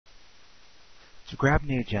To grab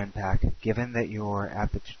NewGen pack, given that you're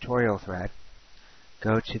at the tutorial thread,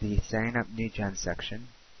 go to the Setting Up NewGen section,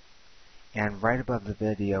 and right above the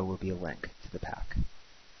video will be a link to the pack.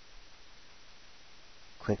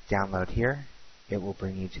 Click Download here. It will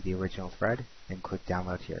bring you to the original thread, then click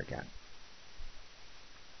Download here again.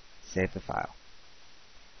 Save the file.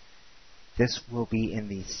 This will be in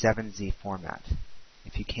the 7Z format.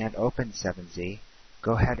 If you can't open 7Z,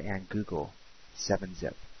 go ahead and Google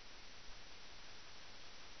 7-zip.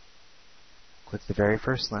 Click the very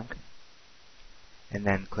first link, and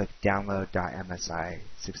then click download.msi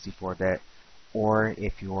 64-bit, or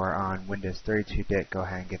if you are on Windows 32-bit, go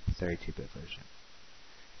ahead and get the 32-bit version.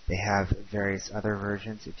 They have various other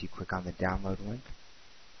versions if you click on the download link.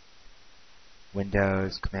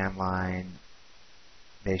 Windows, command line,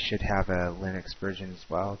 they should have a Linux version as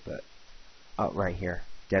well, but right here,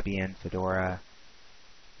 Debian, Fedora,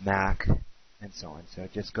 Mac, and so on. So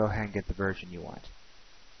just go ahead and get the version you want.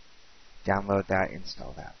 Download that,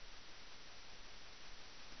 install that.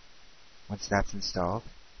 Once that's installed,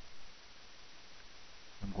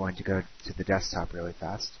 I'm going to go to the desktop really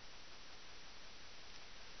fast.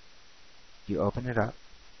 You open it up,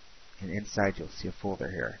 and inside you'll see a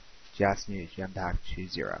folder here, JASS NewGen Pack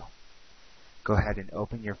 2.0. Go ahead and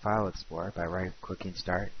open your File Explorer by right-clicking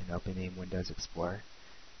Start and opening Windows Explorer.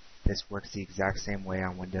 This works the exact same way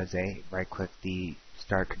on Windows 8. Right-click the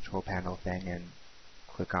Start Control Panel thing and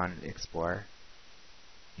click on Explorer.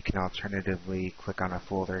 You can alternatively click on a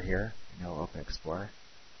folder here and it'll open Explorer.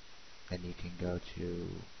 Then you can go to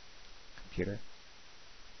Computer.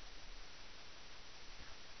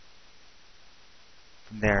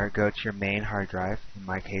 From there, go to your main hard drive. In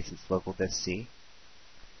my case, it's local disk C.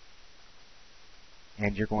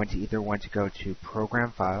 And you're going to either want to go to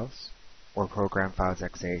Program Files or Program Files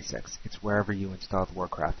x86. It's wherever you installed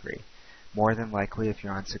Warcraft 3. More than likely, if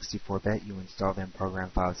you're on 64-bit, you installed in Program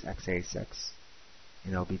Files x86,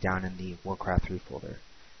 and it'll be down in the Warcraft 3 folder.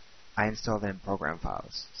 I installed in Program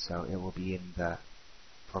Files, so it will be in the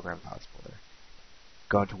Program Files folder.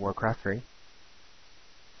 Go into Warcraft 3,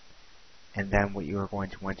 and then what you are going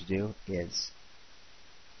to want to do is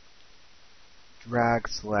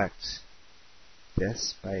select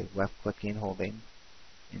this by left-clicking and holding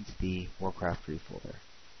into the Warcraft 3 folder,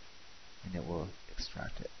 and it will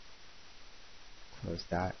extract it. Close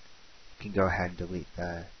that. You can go ahead and delete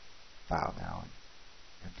the file now and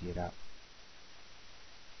empty it out.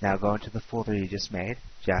 Now go into the folder you just made,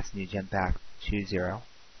 JASS NewGen Pack 2.0,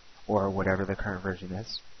 or whatever the current version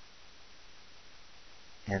is,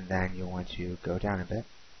 and then you'll want to go down a bit,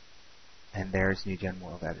 and there's NewGen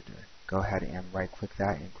World Editor. Go ahead and right-click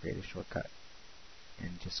that and create a shortcut.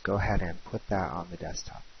 And just go ahead and put that on the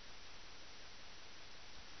desktop.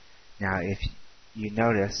 Now if you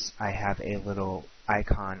notice, I have a little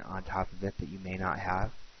icon on top of it that you may not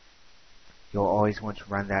have. You'll always want to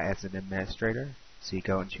run that as an administrator. So you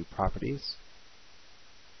go into Properties,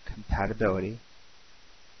 Compatibility,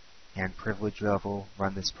 and Privilege Level,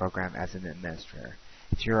 run this program as an administrator.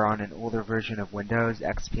 If you're on an older version of Windows,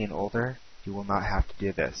 XP and older, you will not have to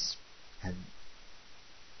do this. And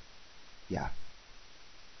yeah.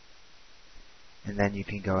 And then you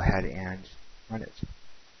can go ahead and run it.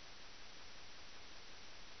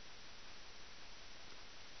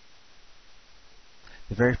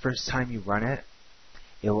 The very first time you run it,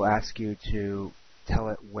 it will ask you to tell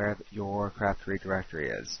it where your Warcraft 3 directory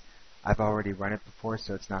is. I've already run it before,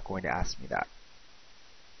 so it's not going to ask me that.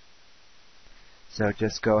 So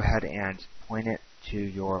just go ahead and point it to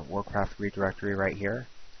your Warcraft 3 directory right here,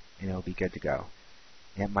 and it'll be good to go.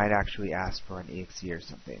 It might actually ask for an exe or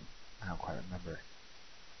something. I don't quite remember.